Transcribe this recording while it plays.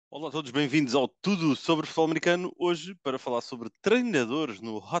Olá a todos, bem-vindos ao Tudo sobre Futebol Americano, hoje para falar sobre treinadores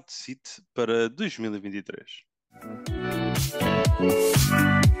no Hot Seat para 2023.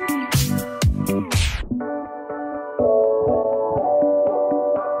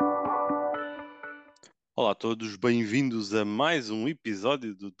 Olá a todos, bem-vindos a mais um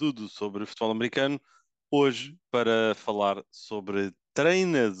episódio do Tudo sobre Futebol Americano, hoje para falar sobre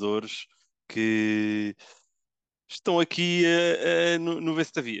treinadores que estão aqui no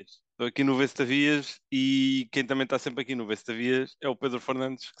Vestavias. Estou aqui no Vestavias e quem também está sempre aqui no Vestavias é o Pedro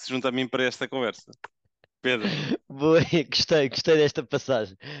Fernandes, que se junta a mim para esta conversa. Pedro, Boa, gostei desta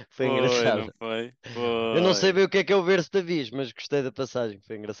passagem. Foi foi, não engraçado. foi? Eu não sei Foi. bem o que é o verso da Viz, mas gostei da passagem,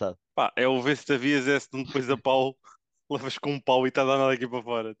 foi engraçado. Pá, é o Vestavias, é se não depois a pau, levas com um pau e está a dar nada aqui para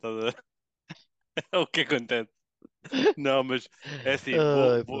fora. É o que acontece. Não, mas é assim,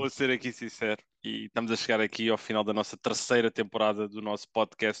 vou, Ai, pá. vou ser aqui sincero. E estamos a chegar aqui ao final da nossa terceira temporada do nosso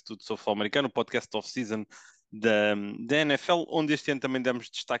podcast Tudo sobre Futebol Americano, o podcast off-season da NFL, onde este ano também demos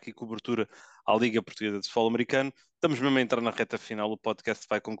destaque e cobertura à Liga Portuguesa de Futebol Americano. Estamos mesmo a entrar na reta final, o podcast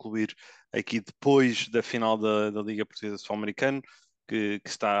vai concluir aqui depois da final da Liga Portuguesa de Futebol Americano, que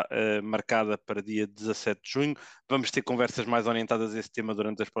está marcada para dia 17 de junho. Vamos ter conversas mais orientadas a esse tema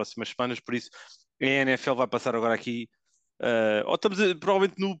durante as próximas semanas, por isso a NFL vai passar agora aqui ou estamos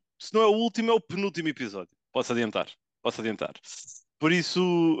provavelmente se não é o último, é o penúltimo episódio. Posso adiantar. Posso adiantar. Por isso,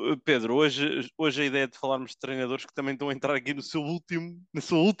 Pedro, hoje a ideia é de falarmos de treinadores que também estão a entrar aqui na sua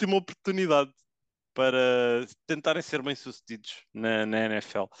última oportunidade para tentarem ser bem-sucedidos na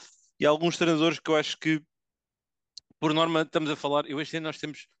NFL. E há alguns treinadores que eu acho que, por norma, estamos a falar. Este ano nós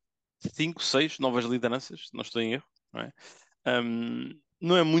temos 5, 6 novas lideranças, se não estou em erro, não é?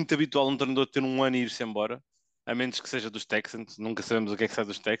 Não é muito habitual um treinador ter um ano e ir-se embora, a menos que seja dos Texans. Nunca sabemos o que é que sai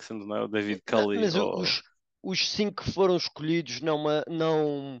dos Texans, não é? O David Não, Culley mas ou... os cinco que foram escolhidos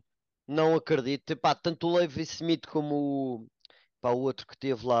não acredito. Epá, tanto o Levi Smith como o outro que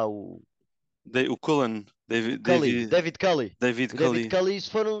teve lá, O Cullen, David Culley. David O David Culley. Culley,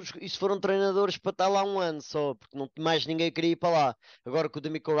 isso foram treinadores para estar lá um ano só, porque não, mais ninguém queria ir para lá. Agora que o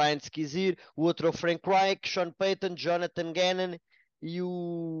D'Amico Ryan se quis ir, o outro é o Frank Reich, Sean Payton, Jonathan Gannon e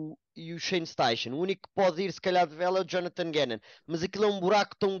o Shane Steichen. O único que pode ir, se calhar, de vela é o Jonathan Gannon. Mas aquilo é um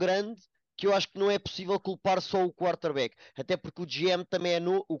buraco tão grande que eu acho que não é possível culpar só o quarterback. Até porque o GM também é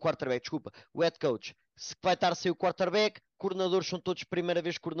no... O quarterback, desculpa. O head coach. Se vai estar sem o quarterback, coordenadores são todos primeira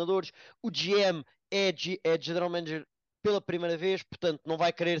vez coordenadores. O GM é General Manager pela primeira vez, portanto não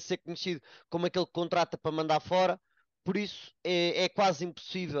vai querer ser conhecido como aquele que contrata para mandar fora, por isso é quase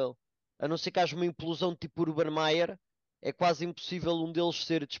impossível, a não ser que haja uma implosão tipo Urban Meyer, é quase impossível um deles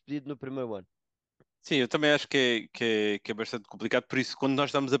ser despedido no primeiro ano. Sim, eu também acho que é bastante complicado. Por isso, quando nós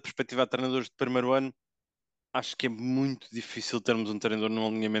estamos a perspectivar treinadores de primeiro ano, acho que é muito difícil termos um treinador num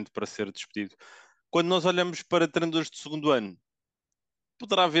alinhamento para ser despedido. Quando nós olhamos para treinadores de segundo ano,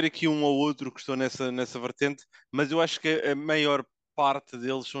 poderá haver aqui um ou outro que estou nessa vertente, mas eu acho que a maior parte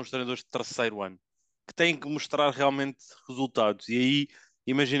deles são os treinadores de terceiro ano, que têm que mostrar realmente resultados. E aí,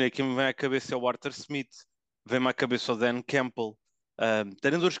 imagina, quem me vem à cabeça é o Arthur Smith, vem-me à cabeça o Dan Campbell,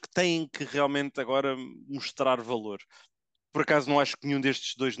 treinadores que têm que realmente agora mostrar valor. Por acaso não acho que nenhum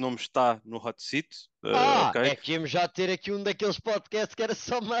destes dois nomes está no hot seat, ok? É que íamos já ter aqui um daqueles podcasts que era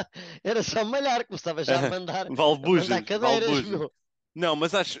só malhar, começava já a mandar, a mandar Valbujas, cadeiras, Valbujas. meu. Não,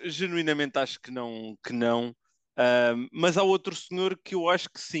 mas genuinamente acho que não, que não. Mas há outro senhor que eu acho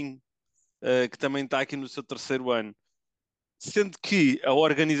que sim, que também está aqui no seu terceiro ano. Sendo que a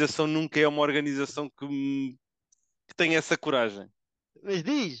organização nunca é uma organização que tem essa coragem. Mas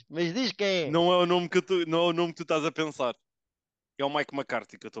diz quem é. Não é o nome não é o nome que tu estás a pensar. É o Mike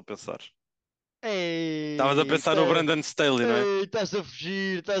McCarthy que eu estou a pensar. Estavas a Ei, pensar no Brandon Staley, não é? estás a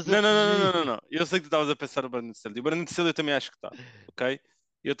fugir, estás a Não, não, não, não, fugir. não, não. Eu sei que tu estavas a pensar no Brandon Staley. O Brandon Staley eu também acho que está, ok?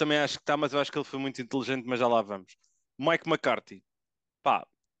 Eu também acho que está, mas eu acho que ele foi muito inteligente, mas já lá vamos. Mike McCarthy, pá,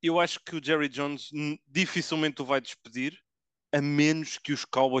 eu acho que o Jerry Jones dificilmente o vai despedir, a menos que os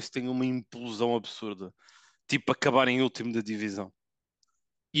Cowboys tenham uma implosão absurda, tipo acabar em último da divisão.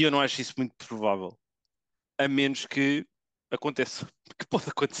 E eu não acho isso muito provável, a menos que aconteça, que pode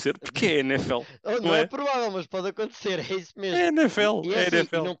acontecer, porque é a NFL, Oh, não não é é? provável, mas pode acontecer, é isso É a mesmo. NFL, E é é a assim, e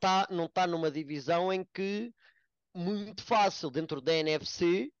NFL. não tá numa divisão em que muito fácil, dentro da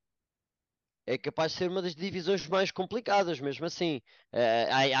NFC, é capaz de ser uma das divisões mais complicadas, mesmo assim.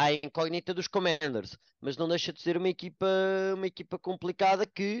 Há a incógnita dos Commanders, mas não deixa de ser uma equipa complicada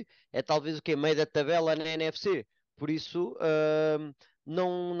que é talvez o quê? Meio da tabela na NFC. Por isso,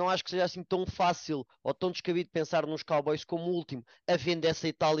 não acho que seja assim tão fácil ou tão descabido pensar nos Cowboys como último, havendo essa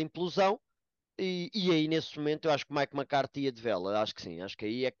e tal implosão. E aí nesse momento eu acho que o Mike McCarthy ia de vela, acho que sim, acho que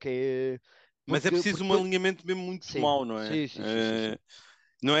aí é que. Mas é preciso Porque um alinhamento mesmo muito sim, mau, não é? sim, sim, sim, sim, sim.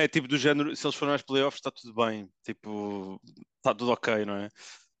 Não é tipo do género, se eles forem aos playoffs está tudo bem, tipo, está tudo ok, não é?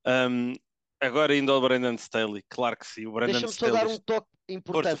 Um, agora indo ao Brandon Staley, claro que sim, o Brandon Deixa-me só dar Staley, um toque força,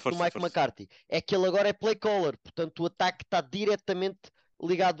 importante no força, Mike força. McCarthy. É que ele agora é play caller, portanto o ataque está diretamente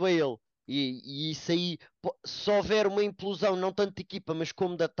ligado a ele. E isso aí, se houver uma implosão, não tanto de equipa, mas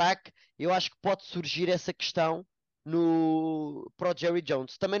como de ataque, eu acho que pode surgir essa questão para o Jerry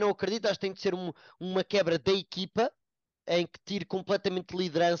Jones. Também não acredito, acho que tem de ser uma quebra da equipa em que tire completamente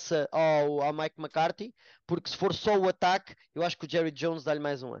liderança ao Mike McCarthy, porque se for só o ataque, eu acho que o Jerry Jones dá-lhe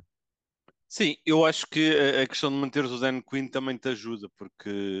mais um ano. Sim, eu acho que a questão de manteres o Dan Quinn também te ajuda,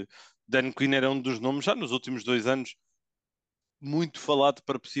 porque Dan Quinn era um dos nomes, já nos últimos 2 anos, muito falado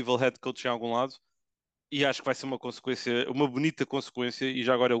para possível head coach em algum lado, e acho que vai ser uma consequência, uma bonita consequência, e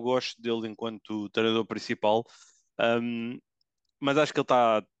já agora eu gosto dele enquanto treinador principal. Um, mas acho que ele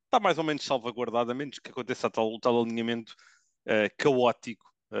está mais ou menos salvaguardado, a menos que aconteça tal alinhamento caótico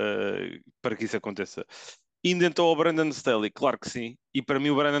para que isso aconteça. Indo então ao Brandon Staley, claro que sim, e para mim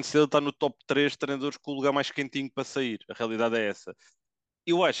o Brandon Staley está no top 3 treinadores com o lugar mais quentinho para sair, a realidade é essa.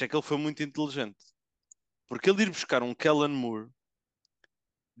 Eu acho é que ele foi muito inteligente, porque ele ir buscar um Kellen Moore,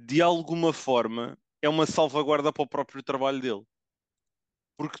 de alguma forma, é uma salvaguarda para o próprio trabalho dele.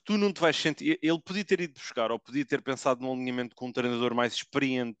 Porque tu não te vais sentir. Ele podia ter ido buscar, ou podia ter pensado num alinhamento com um treinador mais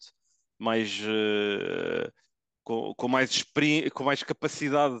experiente, mais, com mais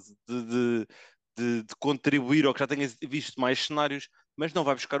capacidade de contribuir, ou que já tenha visto mais cenários, mas não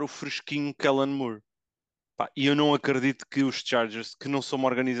vai buscar o fresquinho Kellen Moore. Pá, e eu não acredito que os Chargers, que não são uma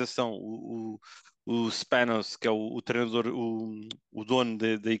organização, o Spanos, que é o treinador, o dono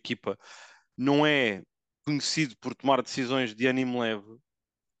da equipa, não é conhecido por tomar decisões de ânimo leve.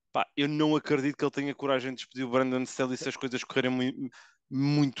 Pá, eu não acredito que ele tenha coragem de despedir o Brandon Staley se as coisas correrem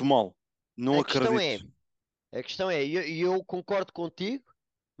muito mal. Não A questão acredito. é, e eu concordo contigo,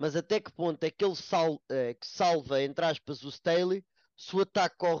 mas até que ponto é que ele que salva, entre aspas, o Staley, se o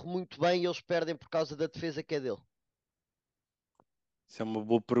ataque corre muito bem e eles perdem por causa da defesa que é dele? Isso é uma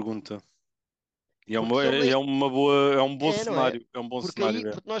boa pergunta. E Porque se ele nem. é um bom Não é? cenário. É um bom Porque cenário, aí,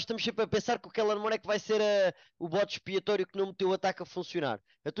 é. porque nós estamos sempre a pensar que o Kellen Moore é que vai ser o bote expiatório que não meteu o ataque a funcionar.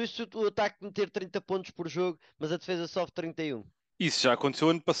 Então, e se o ataque meter 30 pontos por jogo, mas a defesa sofre 31? Isso já aconteceu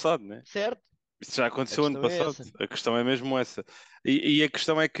ano passado, né? Certo? Isso já A aconteceu ano questão é passado. essa. A questão é mesmo essa. E a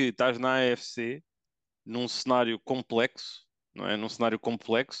questão é que estás na AFC, num cenário complexo, não é? Num cenário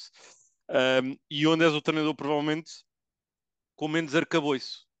complexo, e onde és o treinador provavelmente com menos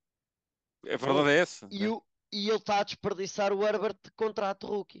arcabouço. A verdade Pronto. é essa, E, né? o, e ele está a desperdiçar o Herbert de contrato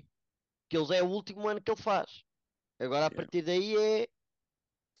rookie. Que eles é o último ano que ele faz. Agora, a Yeah. partir daí é.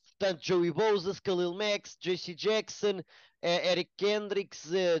 Portanto, Joey Bosa, Khalil Max, JC Jackson, Eric Kendricks,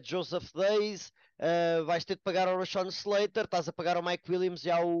 Joseph Days. Vais ter de pagar ao Rashawn Slater. Estás a pagar ao Mike Williams e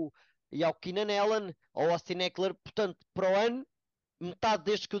ao Keenan Allen, ao Austin Eckler. Portanto, para o ano, metade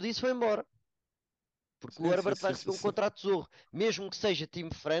destes que eu disse foi embora. Porque o Sim, sim, Herbert vai sim, sim, receber um sim. contrato de zorro. Mesmo que seja team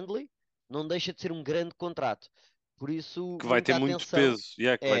friendly, não deixa de ser um grande contrato. Por isso, Que vai ter muita muito atenção. peso.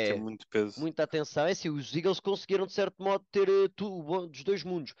 Yeah, que vai ter É, muito peso. muita atenção. É assim, os Eagles conseguiram, de certo modo, ter o bom dos dois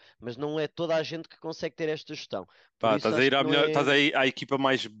mundos. Mas não é toda a gente que consegue ter esta gestão. Por Pá, isso, estás a acho ir que à não melhor, é. estás aí à equipa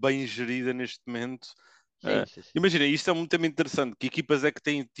mais bem gerida neste momento. Sim, sim, sim. Imagina, isto é um tema interessante. Que equipas é que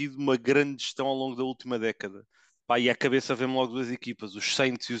têm tido uma grande gestão ao longo da última década? Pá, e à cabeça vem logo duas equipas, os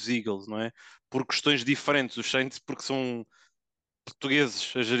Saints e os Eagles, não é? Por questões diferentes. Os Saints porque são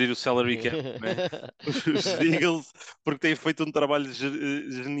portugueses a gerir o salary cap, né? Os Eagles, porque têm feito um trabalho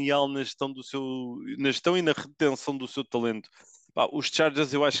genial na gestão e na retenção do seu talento. Pá, os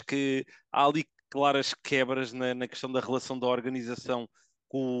Chargers, eu acho que há ali claras quebras na questão da relação da organização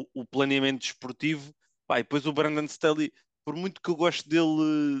com o planeamento desportivo. Pá, e depois o Brandon Staley, por muito que eu goste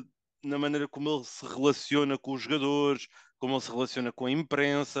dele na maneira como ele se relaciona com os jogadores, como ele se relaciona com a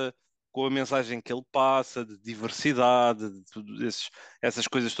imprensa, com a mensagem que ele passa, de diversidade, de tudo essas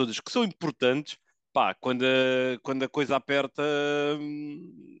coisas todas que são importantes. Pá, quando a coisa aperta,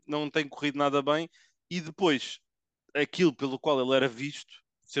 não tem corrido nada bem. E depois, aquilo pelo qual ele era visto,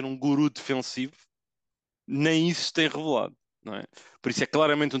 ser um guru defensivo, nem isso se tem revelado, não é? Por isso é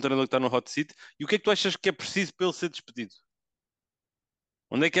claramente um treinador que está no hot seat. E o que é que tu achas que é preciso para ele ser despedido?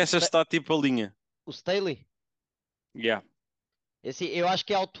 Onde é que O, achas que Sta- está tipo a linha? o Staley, Yeah. é assim, eu acho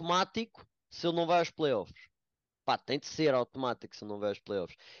que é automático se ele não vai aos playoffs. Pá, tem de ser automático se não vai aos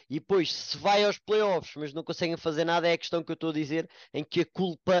playoffs. E depois, se vai aos playoffs, mas não conseguem fazer nada, é a questão que eu estou a dizer, em que a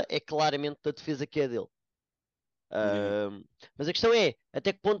culpa é claramente da defesa que é dele. Yeah. Mas a questão é,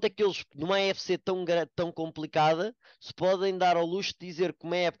 até que ponto é que eles, numa AFC tão complicada, se podem dar ao luxo de dizer que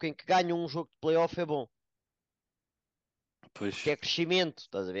uma época em que ganham um jogo de playoff é bom? Porque Pois. é crescimento,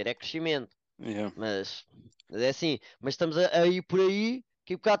 estás a ver? É crescimento. Yeah. Mas é assim, mas estamos a ir por aí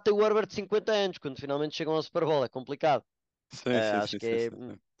que o bocado tem o Herbert de 50 anos, quando finalmente chegam ao Super Bowl, é complicado. Sim, sim, Acho sim, que sim, sim,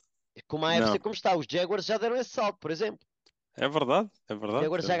 sim. como a AFC Não, como está, os Jaguars já deram esse salto, por exemplo. é verdade, é Os verdade,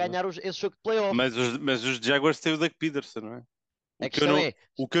 Jaguars é já verdade. ganharam esse jogo de playoff. Mas os Jaguars têm o Doug Peterson, não é? O A que eu questão não, é,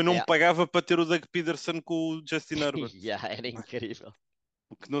 o que eu não é, pagava para ter o Doug Peterson com o Justin Herbert. já era incrível.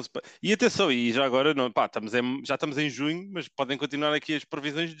 O que não se... E atenção, e já agora, não, pá, já estamos em junho, mas podem continuar aqui as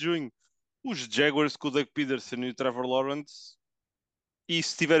previsões de junho. Os Jaguars com o Doug Peterson e o Trevor Lawrence, e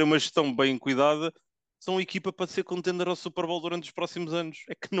se tiverem uma gestão bem cuidada, são a equipa para ser contender ao Super Bowl durante os próximos anos.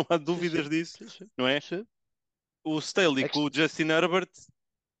 É que não há Sim, dúvidas sim, disso, sim, sim, não é? sim. O Staley A com o quest- Justin Herbert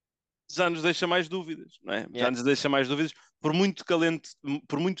já nos deixa mais dúvidas, não é? Já yeah. nos deixa mais dúvidas por muito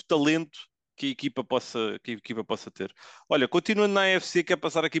talento que a equipa possa ter. Olha, continuando na AFC, quer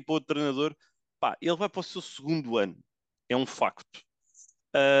passar aqui para outro treinador, pá, ele vai para o seu segundo ano, é um facto.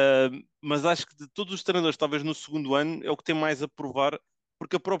 Mas acho que de todos os treinadores, talvez no segundo ano, é o que tem mais a provar,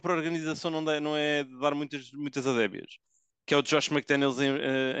 porque a própria organização não é de dar muitas adébias, que é o Josh McDaniels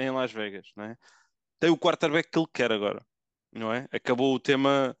em Las Vegas, não é? Tem o quarterback que ele quer agora, não é? Acabou o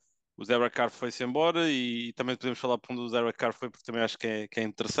tema, o Derek Carr foi-se embora e também podemos falar para onde o Derek Carr foi, porque também acho que é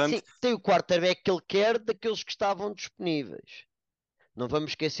interessante. Sim, tem o quarterback que ele quer daqueles que estavam disponíveis. Não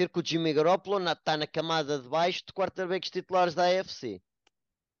vamos esquecer que o Jimmy Garoppolo está na camada de baixo de quarterbacks titulares da AFC.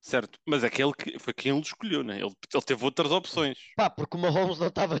 Certo, mas aquele que foi quem ele escolheu, né? Ele teve outras opções. Pá, porque o Mahomes não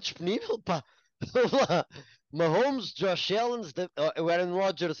estava disponível, pá. Lá. Mahomes, Josh Allen, o Aaron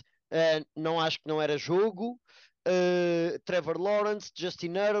Rodgers, não acho que não era jogo. Trevor Lawrence,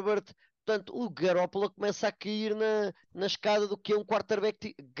 Justin Herbert. Portanto, o Garoppolo começa a cair na escada do que é um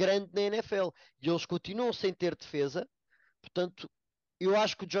quarterback grande na NFL. E eles continuam sem ter defesa. Portanto, eu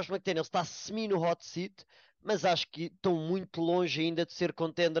acho que o Josh McDaniels está semi no hot seat, mas acho que estão muito longe ainda de ser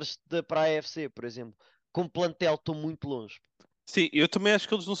contenders para a AFC, por exemplo. Com plantel, estão muito longe. Sim, eu também acho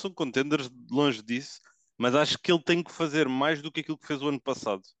que eles não são contenders longe disso, mas acho que ele tem que fazer mais do que aquilo que fez o ano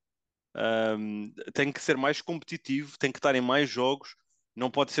passado. Tem que ser mais competitivo, tem que estar em mais jogos,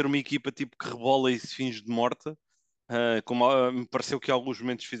 não pode ser uma equipa tipo que rebola e se finge de morta, como me pareceu que alguns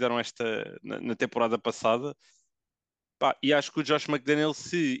momentos fizeram na temporada passada. Pá, e acho que o Josh McDaniel,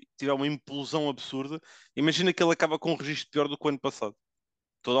 se tiver uma implosão absurda, imagina que ele acaba com um registro pior do que o ano passado.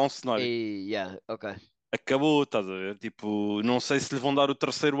 Estou a dar um cenário. Yeah, ok. Acabou, estás a ver? Tipo, não sei se lhe vão dar o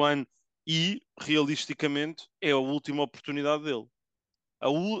terceiro ano e, realisticamente, é a última oportunidade dele. A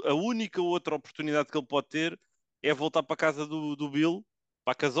única outra oportunidade que ele pode ter é voltar para a casa do Bill,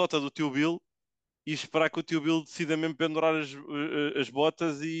 para a casota do tio Bill, e esperar que o tio Bill decida mesmo pendurar as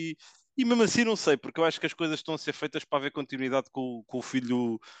botas e mesmo assim não sei, porque eu acho que as coisas estão a ser feitas para haver continuidade com o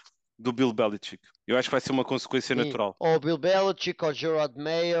filho do Bill Belichick. Eu acho que vai ser uma consequência Sim. natural. Ou o Bill Belichick, ou o Gerard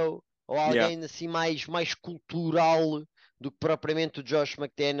Mayo, ou Yeah, alguém assim mais cultural do que propriamente o Josh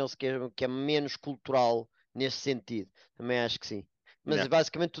McDaniels, que é menos cultural nesse sentido. Também acho que sim. Mas yeah.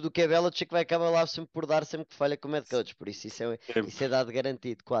 basicamente tudo o que é Belichick vai acabar lá sempre por dar, sempre que falha como head coach. Por isso isso Sempre, é dado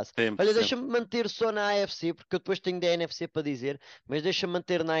garantido, quase. sempre, Olha, sempre. deixa-me manter só na AFC, porque eu depois tenho da NFC para dizer, mas deixa-me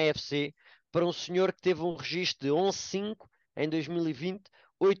manter na AFC para um senhor que teve um registro de 11-5 em 2020,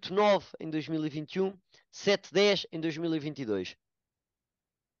 8-9 em 2021, 7-10 em 2022.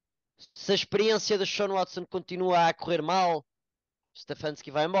 Se a experiência de Sean Watson continua a correr mal,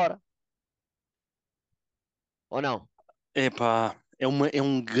 Stefanski vai embora. Ou não? Epá, é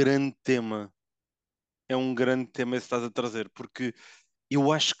um grande tema. É um grande tema esse que estás a trazer, porque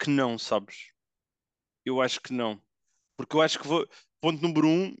eu acho que não, sabes? Eu acho que não. Porque eu acho que ponto número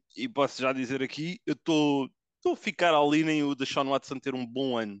um, e posso já dizer aqui, eu estou a ficar ali nem o Deshaun Watson ter um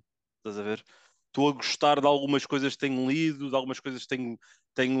bom ano. Estás a ver? Estou a gostar de algumas coisas que tenho lido, de algumas coisas que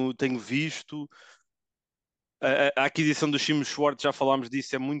tenho visto. A aquisição do Jim Schwartz, já falámos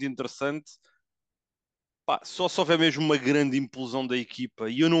disso, é muito interessante. Pá, só se houver mesmo uma grande implosão da equipa,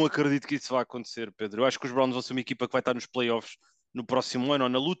 e eu não acredito que isso vá acontecer, Pedro. Eu acho que os Browns vão ser uma equipa que vai estar nos playoffs no próximo ano, ou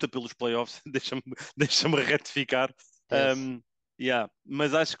na luta pelos playoffs, deixa-me retificar. Tenso. Um, yeah.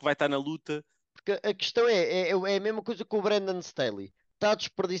 Mas acho que vai estar na luta. Porque a questão é a mesma coisa que o Brandon Staley. Está a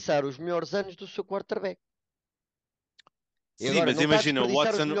desperdiçar os melhores anos do seu quarterback. E Sim, agora, mas não está a imagina, o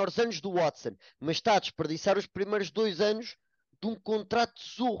desperdiçar os Watson. melhores anos do Watson, mas está a desperdiçar os primeiros 2 anos de um contrato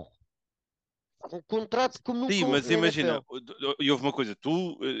de zorro. Um contrato como Sim, nunca houve mas na NFL. imagina, e houve uma coisa,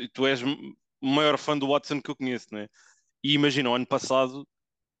 tu és o maior fã do Watson que eu conheço, né? E imagina, o ano passado.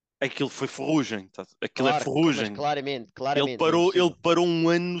 aquilo foi ferrugem, aquilo é Claro, mas ferrugem. claramente, Ele claramente, é parou, ele impossível. parou um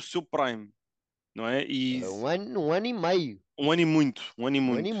ano no seu prime, não é? E Um ano e meio. um ano e muito, um ano e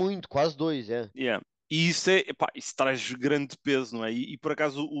Um ano e muito. muito, quase dois, é. Yeah. E isso é, epá, isso traz grande peso, não é? E por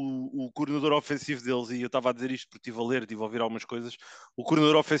acaso o coordenador ofensivo deles, e eu estava a dizer isto porque estive a ler, estive a ouvir algumas coisas, o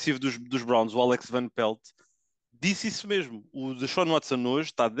coordenador ofensivo dos Browns, o Alex Van Pelt, disse isso mesmo. O Deshaun Watson hoje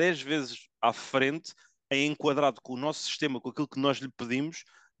está 10 vezes à frente, em enquadrado com o nosso sistema, com aquilo que nós lhe pedimos,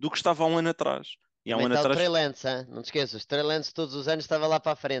 do que estava há um ano atrás. E há um Também ano está o atrás, Trey Lance, hein? Não te esqueças, o Trey Lance todos os anos estava lá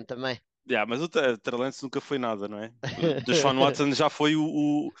para a frente também. yeah, mas o Trey Lance nunca foi nada, não é? O Deshaun Watson já foi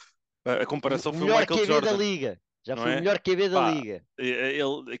a comparação O foi o melhor Michael QB da Jordan, liga. Já não foi o é? melhor QB da Pá, liga.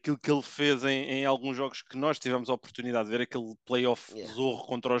 aquilo que ele fez em alguns jogos que nós tivemos a oportunidade de ver, aquele playoff Yeah. zorro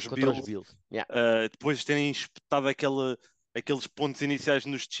contra os Contra os Bills, Bills. Yeah. depois de terem espetado aqueles pontos iniciais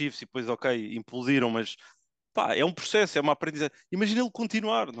nos Chiefs e depois, ok, implodiram, mas pá, é um processo, é uma aprendizagem. Imagina ele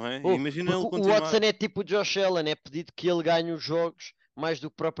continuar, não é? Oh, Imagina porque ele o Watson continuar. é tipo o Josh Allen, é pedido que ele ganhe os jogos mais do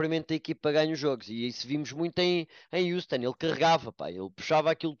que propriamente a equipa ganhe os jogos. E isso vimos muito em Houston. Ele carregava, pá, ele puxava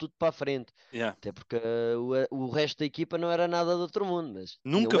aquilo tudo para a frente. Yeah. Até porque o resto da equipa não era nada de outro mundo, mas tinha o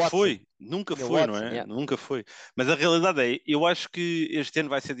Nunca Watson. foi, nunca Tinha o foi, não Watson, é? yeah. Nunca foi. Mas a realidade é, eu acho que este ano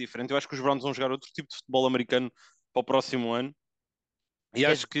vai ser diferente. Eu acho que os Browns vão jogar outro tipo de futebol americano para o próximo ano. E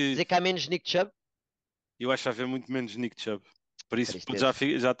Quer acho que dizer que há menos Nick Chubb? eu acho que vai haver muito menos Nick Chubb. Por isso já,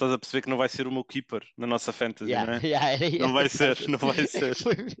 Tristeza. já estás a perceber que não vai ser o meu keeper na nossa fantasy, Yeah, não é? yeah, era Não vai ser, exato. não vai É que ser.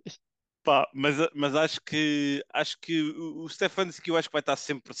 foi mesmo. Pá, mas acho que o Stefanski eu acho que vai estar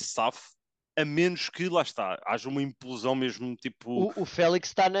sempre safo, a menos que lá está, haja uma implosão mesmo, tipo, O Félix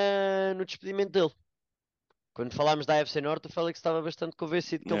está no despedimento dele. Quando falámos da AFC Norte, o Félix estava bastante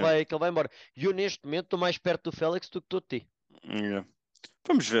convencido que ele né, vai embora. E eu, neste momento, estou mais perto do Félix do que estou de ti. né.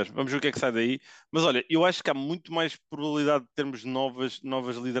 Vamos ver o que é que sai daí. Mas olha, eu acho que há muito mais probabilidade de termos novas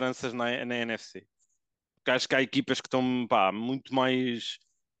lideranças na NFC. Porque acho que há equipas que estão, pá, muito mais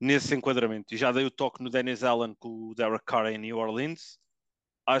nesse enquadramento. E já dei o toque no Dennis Allen com o Derek Carr em New Orleans.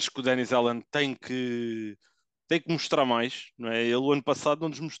 Acho que o Dennis Allen tem que mostrar mais, não é? Ele o ano passado não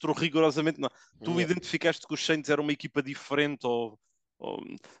nos mostrou rigorosamente nada. Tu Yeah. identificaste que os Saints eram uma equipa diferente ou-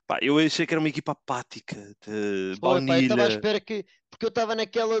 pá, eu achei que era uma equipa apática, de Foi, pá, eu estava à baunilha. espera que. Porque eu estava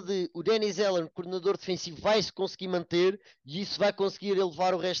naquela de o Dennis Allen, coordenador defensivo, vai se conseguir manter e isso vai conseguir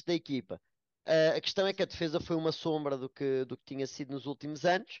elevar o resto da equipa. A questão é que a defesa foi uma sombra do que tinha sido nos últimos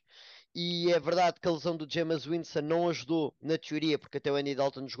anos. E é verdade que a lesão do Jameis Winston não ajudou na teoria, porque até o Andy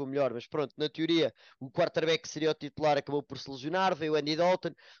Dalton jogou melhor, mas pronto, na teoria o quarterback que seria o titular acabou por se lesionar, veio o Andy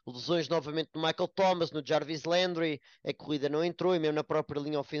Dalton, lesões novamente no Michael Thomas, no Jarvis Landry, a corrida não entrou, e mesmo na própria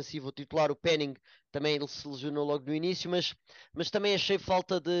linha ofensiva o titular, o Penning, também ele se lesionou logo no início, mas também achei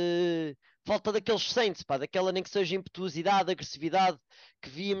falta daqueles Saints, pá, daquela nem que seja impetuosidade, agressividade que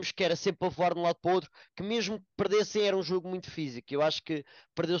víamos que era sempre a voar de um lado para o outro, que mesmo que perdessem era um jogo muito físico. Eu acho que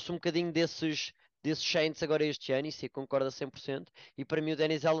perdeu-se um bocadinho desses Saints agora este ano, e se concorda 100%, e para mim o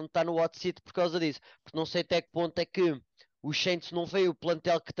Dennis Allen está no hot seat por causa disso, porque não sei até que ponto é que os Saints não veem o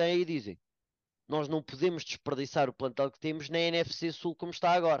plantel que têm e dizem, nós não podemos desperdiçar o plantel que temos na NFC Sul como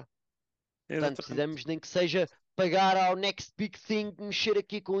está agora. Portanto, Exatamente. precisamos nem que seja pagar ao next big thing, mexer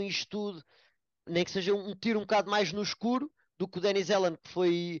aqui com isto tudo, nem que seja um tiro um bocado mais no escuro do que o Dennis Allen, que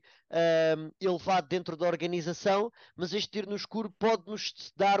foi elevado dentro da organização, mas este tiro no escuro pode-nos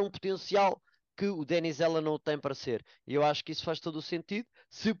dar um potencial que o Dennis Allen não tem para ser. E eu acho que isso faz todo o sentido,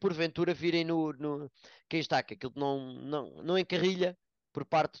 se porventura virem quem está, que aquilo não encarrilha por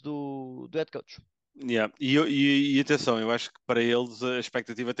parte do head coach. Yeah. E atenção, eu acho que para eles a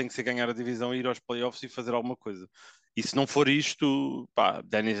expectativa tem que ser ganhar a divisão, ir aos playoffs e fazer alguma coisa. E se não for isto, pá,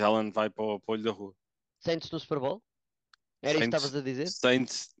 Dennis Allen vai para o olho da rua. Saints no Super Bowl? Era isso que Saints, estavas a dizer?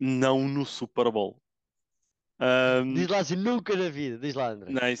 Saints não no Super Bowl. Diz lá assim, nunca na vida. Diz lá,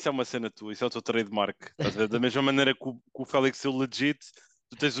 André. Não, isso é uma cena tua, isso é o teu trademark. Estás a ver? Da mesma maneira que o Félix é o legit,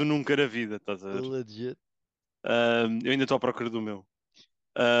 tu tens o nunca na vida, estás a ver? Legit. Eu ainda estou à procura do meu.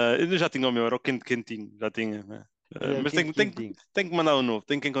 Eu já tinha o meu, era o quente quentinho, já tinha, né? É o Mas quente quentinho. tenho que mandar um novo,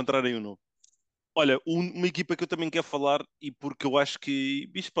 tenho que encontrar aí um novo. Olha, uma equipa que eu também quero falar e porque eu acho que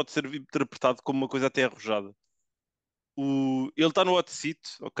isto pode ser interpretado como uma coisa até arrojada. Ele está no hot seat,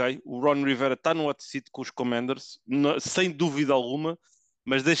 ok? O Ron Rivera está no hot seat com os Commanders, sem dúvida alguma,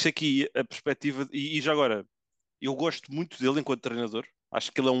 mas deixa aqui a perspectiva. E já agora, eu gosto muito dele enquanto treinador.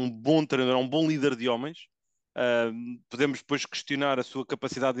 Acho que ele é um bom treinador, é um bom líder de homens. Podemos depois questionar a sua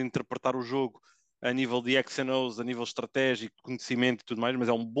capacidade de interpretar o jogo a nível de X and O's, a nível estratégico, de conhecimento e tudo mais, mas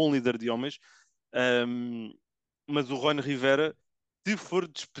é um bom líder de homens. Um, mas o Ron Rivera, se for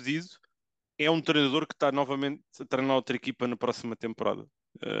despedido, é um treinador que está novamente a treinar outra equipa na próxima temporada.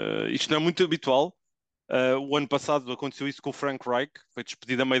 Isto não é muito habitual. O ano passado aconteceu isso com o Frank Reich, foi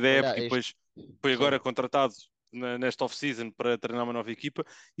despedido a meio da Olha, época e depois foi sim. agora contratado nesta off-season para treinar uma nova equipa.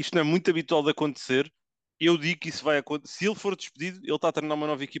 Isto não é muito habitual de acontecer. Eu digo que isso vai acontecer. Se ele for despedido, ele está a treinar uma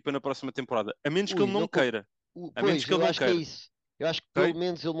nova equipa na próxima temporada, a menos que ele Ui, não não, queira. A menos pois, que ele eu não acho que é queira, isso. Eu acho que pelo ok?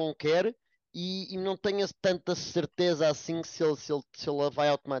 menos ele não quer e não tenho tanta certeza assim se ele vai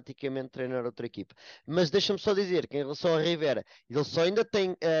automaticamente treinar outra equipa. Mas deixa-me só dizer que em relação a Rivera, ele só ainda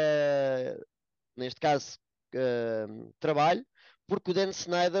tem, neste caso, trabalho, porque o Dan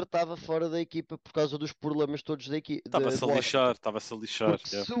Snyder estava fora da equipa por causa dos problemas todos de Estava-se a lixar, Washington. estava-se a lixar. Porque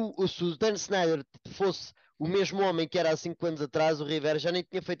Yeah. se o Dan Snyder fosse o mesmo homem que era há 5 anos atrás, o Rivera já nem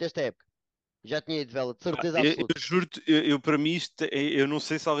tinha feito esta época. Já tinha ido vela, de certeza Eu absoluta. juro-te, para mim isto, eu não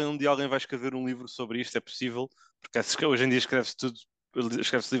sei se um dia alguém vai escrever um livro sobre isto, é possível, porque hoje em dia escreve-se tudo,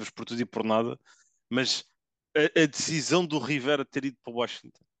 escreve-se livros por tudo e por nada, mas a decisão do Rivera ter ido para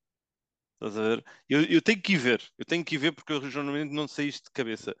Washington, estás a ver? Eu tenho que ir ver, eu tenho que ir ver porque eu geralmente não sei isto de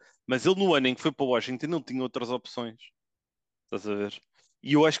cabeça, mas ele no ano em que foi para Washington não tinha outras opções, estás a ver?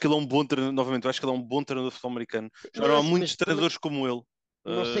 E eu acho que ele é um bom treinador, novamente, eu acho que ele é um bom treinador de futebol americano. Já não há Mas, muitos mas também treinadores como ele.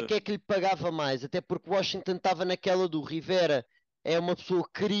 não sei Uh, quem é que lhe pagava mais, até porque Washington estava naquela do Rivera, é uma pessoa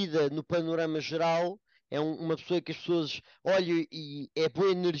querida no panorama geral, é uma pessoa que as pessoas olham e é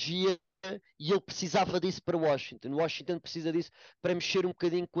boa energia. E ele precisava disso para Washington. Washington precisa disso para mexer um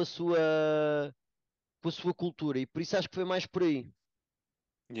bocadinho com a sua cultura. E por isso acho que foi mais por aí.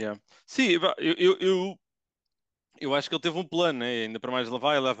 yeah. Sim, eu acho que ele teve um plano, né? Ainda para mais lá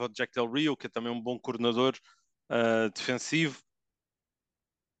vai, leva o Jack Del Rio, que é também um bom coordenador defensivo,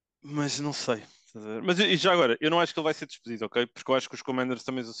 mas não sei. Estás a ver? Mas e já agora, eu não acho que ele vai ser despedido, ok? Porque eu acho que os Commanders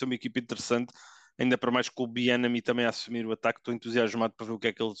também vão ser uma equipa interessante, ainda para mais com o Bieniemy também a assumir o ataque. Estou entusiasmado para ver o que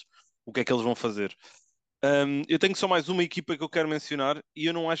é que eles vão fazer. Eu tenho só mais uma equipa que eu quero mencionar e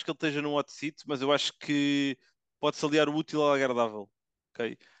eu não acho que ele esteja no hot seat, mas eu acho que pode-se aliar o útil ao agradável,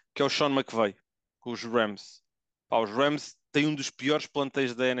 ok? Que é o Sean McVay, com os Rams. Pá, os Rams têm um dos piores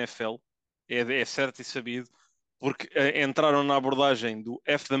plantéis da NFL, é certo e sabido, porque entraram na abordagem do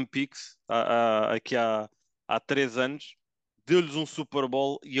F them Picks aqui há 3 anos, deu-lhes um Super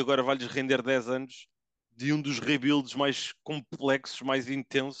Bowl e agora vai-lhes render 10 anos de um dos rebuilds mais complexos, mais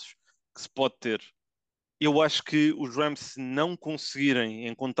intensos que se pode ter. Eu acho que os Rams, se não conseguirem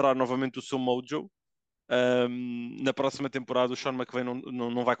encontrar novamente o seu mojo, na próxima temporada o Sean McVay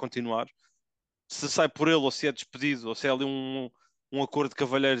não vai continuar. Se sai por ele, ou se é despedido, ou se é ali um acordo de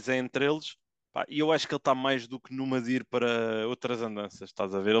cavalheiros entre eles, pá, e eu acho que ele está mais do que numa de ir para outras andanças,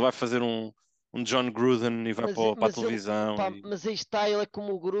 estás a ver? Ele vai fazer um John Gruden e vai Mas, para a mas ele, televisão. pá, mas aí está, ele é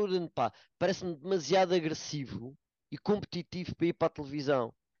como o Gruden, pá, parece-me demasiado agressivo e competitivo para ir para a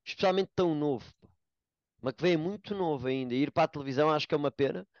televisão, especialmente tão novo, pá. McVay é muito novo ainda, ir para a televisão acho que é uma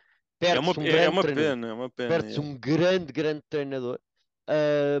pena. Perde-se um É grande uma treinador, pena, é uma pena. perde-se Yeah. um grande, grande treinador.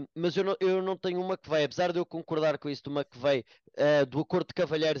 Mas eu não tenho uma que vai, apesar de eu concordar com isso do McVay, do acordo de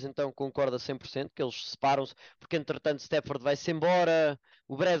cavalheiros, então concordo a 100%, que eles separam-se, porque entretanto Stafford vai-se embora,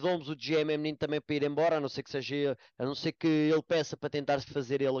 o Brad Holmes, o GM é menino também para ir embora, a não ser que ele peça para tentar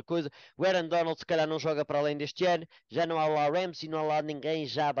fazer ele a coisa. O Aaron Donald se calhar não joga para além deste ano, já não há lá Rams e não há lá ninguém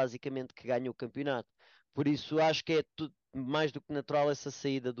já basicamente que ganhe o campeonato. Por isso acho que é tudo mais do que natural essa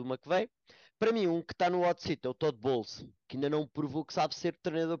saída do McVay. Para mim, um que está no hot seat é o Todd Bowles, que ainda não provou que sabe ser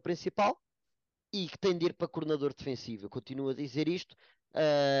treinador principal e que tem de ir para coordenador defensivo. Eu continuo a dizer isto.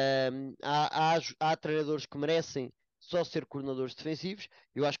 Há treinadores que merecem só ser coordenadores defensivos.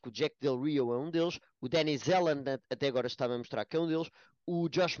 Eu acho que o Jack Del Rio é um deles. O Danny Zelland até agora estava a mostrar que é um deles. O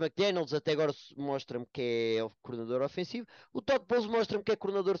Josh McDaniels até agora mostra-me que é o coordenador ofensivo. O Todd Bowles mostra-me que é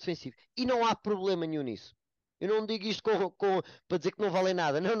coordenador defensivo. E não há problema nenhum nisso. Eu não digo isto para dizer que não vale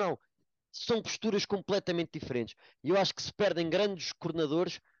nada. Não, não. São posturas completamente diferentes. E eu acho que se perdem grandes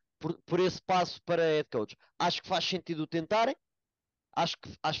coordenadores por esse passo para head coach. Acho que faz sentido tentarem, acho que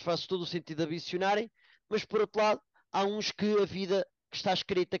faz todo o sentido ambicionarem, mas por outro lado, há uns que a vida que está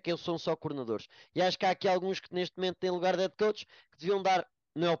escrita que são só coordenadores. E acho que há aqui alguns que neste momento têm lugar de head coach que deviam dar,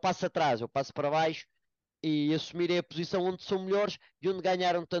 não é o passo atrás, é o passo para baixo e assumirem a posição onde são melhores e onde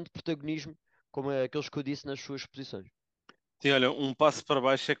ganharam tanto protagonismo como aqueles que eu disse nas suas posições. Sim, olha, um passo para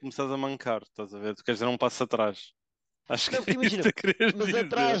baixo é começar a mancar, estás a ver? Tu queres dizer um passo atrás. Acho que Não, porque é isso imagina, que tu querias mas dizer.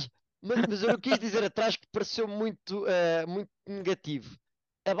 atrás, mas eu não quis dizer atrás que pareceu muito negativo.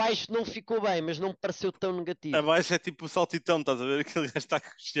 Abaixo não ficou bem, mas não me pareceu tão negativo. Abaixo é tipo o saltitão, estás a ver? Aquele gajo está a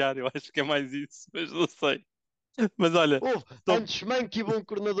coxear, eu acho que é mais isso, mas não sei. Mas olha, Houve tô... antes manco e bom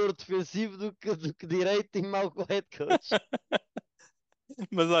coordenador defensivo do que direito e mau head coach.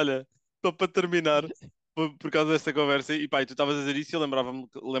 mas olha, estou para terminar. por causa desta conversa. E pá, e tu estavas a dizer isso e eu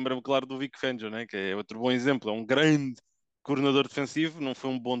lembra-me claro do Vic Fangio, né? Que é outro bom exemplo. É um grande coordenador defensivo, não foi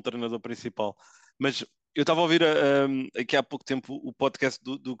um bom treinador principal. Mas eu estava a ouvir aqui há pouco tempo o podcast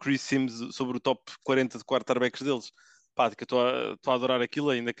do Chris Sims sobre o top 40 de quarterbacks deles. Pá, que eu estou a adorar aquilo,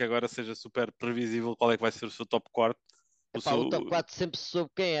 ainda que agora seja super previsível qual é que vai ser o seu top 4. O Epá, o top seu... 4 sempre se soube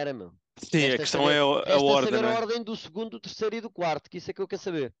quem era, meu. Sim, a Resta questão é saber, a resta ordem, saber a né? ordem do segundo, do terceiro e do quarto, que isso é que eu quero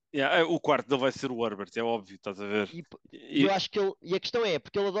saber. Yeah, o quarto dele vai ser o Herbert, é óbvio, estás a ver? E eu acho que ele. E a questão é,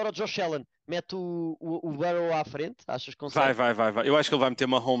 porque ele adora o Josh Allen, mete o Burrow à frente, achas que Vai, consegue? vai, vai, vai. Eu acho que ele vai meter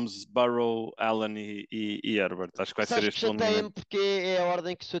Mahomes, Burrow, Allen e Herbert. Acho que vai ser Sabes que este o alinhamento. chateia-me porque é a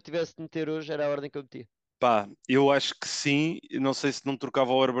ordem que se eu tivesse de meter hoje era a ordem que eu metia. Pá, eu acho que sim. Não sei se não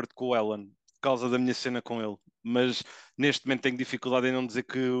trocava o Herbert com o Allen, por causa da minha cena com ele. Mas neste momento tenho dificuldade em não dizer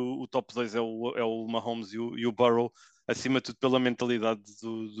que o top 2 é o Mahomes e o Burrow, acima de tudo pela mentalidade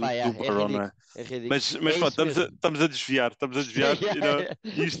do, do, Pá, do é Burrow, não é? ridículo, é ridículo. Mas É pá, isso mesmo. estamos a desviar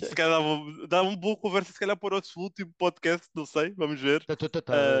e isto se calhar dava uma boa conversa, se calhar para o nosso último podcast, não sei, vamos ver, Tá, tá, tá,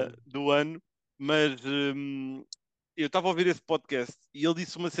 tá. do ano. Mas eu estava a ouvir esse podcast e ele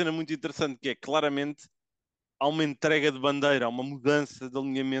disse uma cena muito interessante que é claramente há uma entrega de bandeira, há uma mudança de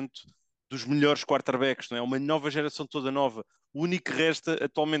alinhamento dos melhores quarterbacks, não é? Uma nova geração toda nova. O único que resta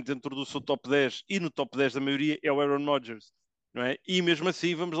atualmente dentro do seu top 10 e no top 10 da maioria é o Aaron Rodgers, não é? E mesmo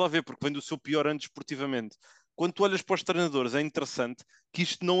assim, vamos lá ver, porque vem do seu pior ano desportivamente. Quando tu olhas para os treinadores, é interessante que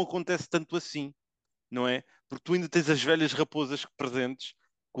isto não acontece tanto assim, não é? Porque tu ainda tens as velhas raposas presentes,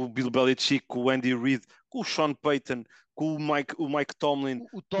 com o Bill Belichick, com o Andy Reid, com o Sean Payton, com o Mike Tomlin, O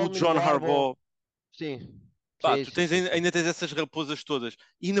com o Tomlin, John o Harbaugh, Harbaugh. sim. Pá, Sim, tu sim, tens, sim, sim. ainda tens essas raposas todas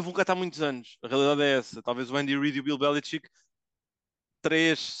e ainda vão cá estar muitos anos. A realidade é essa. Talvez o Andy Reid e o Bill Belichick,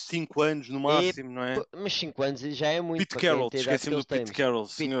 3, 5 anos no É, máximo, não é? mas 5 anos já é muito Pete para quem Carroll, tem a idade que esqueci-me do eles têm. Pete Carroll,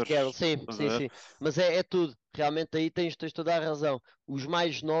 Pete Carroll, senhores. sim, Estás a sim, ver? sim. Mas é tudo. Realmente aí tens toda a razão. Os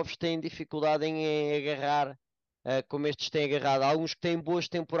mais novos têm dificuldade em agarrar, como estes têm agarrado. Há alguns que têm boas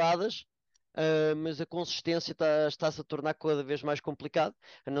temporadas, mas a consistência está-se a tornar cada vez mais complicado,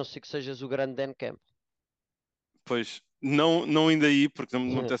 a não ser que sejas o grande Dan Campbell. Pois, não indo aí, porque não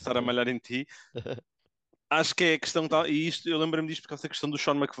me apetece estar a malhar em ti. Acho que é a questão, e isto, eu lembro-me disto por causa da questão do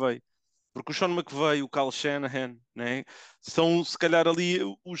Sean McVay. Porque o Sean McVay, o Kyle Shanahan, né, são se calhar ali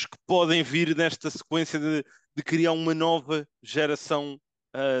os que podem vir nesta sequência de criar uma nova geração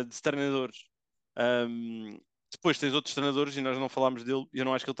de treinadores. Um, Depois tens outros treinadores, e nós não falámos dele, e eu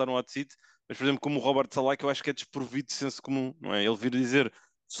não acho que ele está no hot seat, mas por exemplo, como o Robert Saleh, que eu acho que é desprovido de senso comum, não é? Ele vir dizer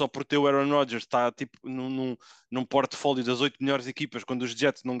só por ter o Aaron Rodgers está tipo num portfólio das 8 melhores equipas, quando os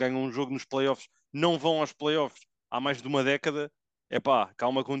Jets não ganham um jogo nos playoffs, não vão aos playoffs há mais de uma década. É pá,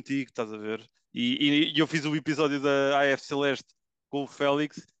 calma contigo, estás a ver? E eu fiz o episódio da AFC Leste com o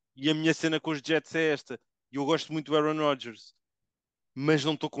Félix e a minha cena com os Jets é esta. E eu gosto muito do Aaron Rodgers, mas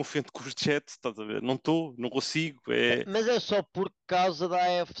não estou confiante com os Jets, estás a ver? Não estou, não consigo. Mas é só por causa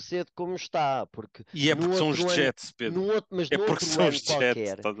da AFC de como está, porque E é no porque são os outro ano, Jets, Pedro. mas É no porque outro são os ano Jets,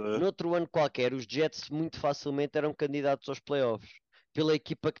 qualquer, estás a ver? no outro ano qualquer, os Jets muito facilmente eram candidatos aos playoffs, pela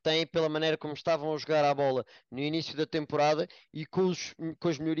equipa que têm, pela maneira como estavam a jogar a bola no início da temporada e com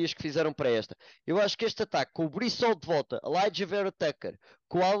as melhorias que fizeram para esta. Eu acho que este ataque, com o Brissol de volta, Elijah Vera Tucker,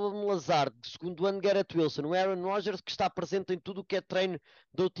 com o Alan Lazard, de segundo ano Garrett Wilson, o Aaron Rodgers que está presente em tudo o que é treino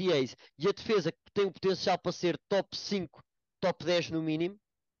de OTAs e a defesa que tem o potencial para ser top 5, top 10 no mínimo,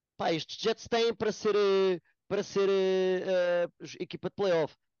 pá, estes Jets têm para ser equipa de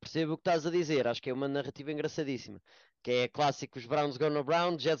playoff. Percebo o que estás a dizer, acho que é uma narrativa engraçadíssima. Que é clássico, os Browns gonna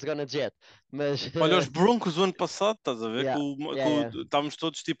Brown, Jets gonna Jet. Mas, Olha os Broncos do ano passado, estás a ver? yeah, yeah, yeah. Estávamos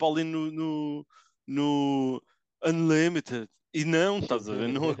todos tipo ali no Unlimited. E não, estás a ver?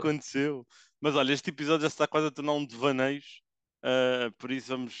 Não aconteceu. Mas olha, este episódio já se está quase a tornar um devaneio. Por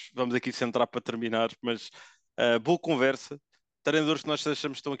isso vamos aqui centrar para terminar. Mas boa conversa. Treinadores que nós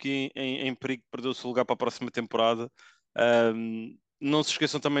achamos que estão aqui em perigo de perder o seu lugar para a próxima temporada. Não se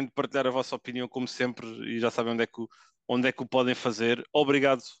esqueçam também de partilhar a vossa opinião, como sempre, e já sabem onde é que o podem fazer.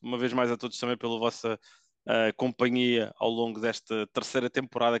 Obrigado uma vez mais a todos também pela vossa companhia ao longo desta terceira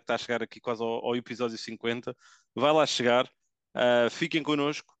temporada que está a chegar aqui quase ao episódio 50. Vai lá chegar. Fiquem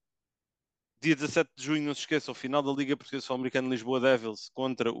connosco. Dia 17 de junho, não se esqueçam, final da Liga Portuguesa Sul-Americana Lisboa Devils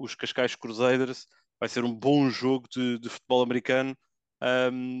contra os Cascais Crusaders. Vai ser um bom jogo de futebol americano.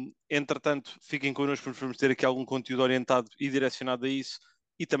 Entretanto, fiquem connosco, porque vamos ter aqui algum conteúdo orientado e direcionado a isso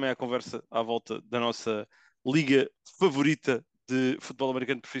e também à conversa à volta da nossa liga favorita de futebol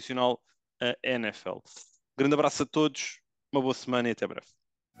americano profissional, a NFL. Grande abraço a todos, uma boa semana e até breve.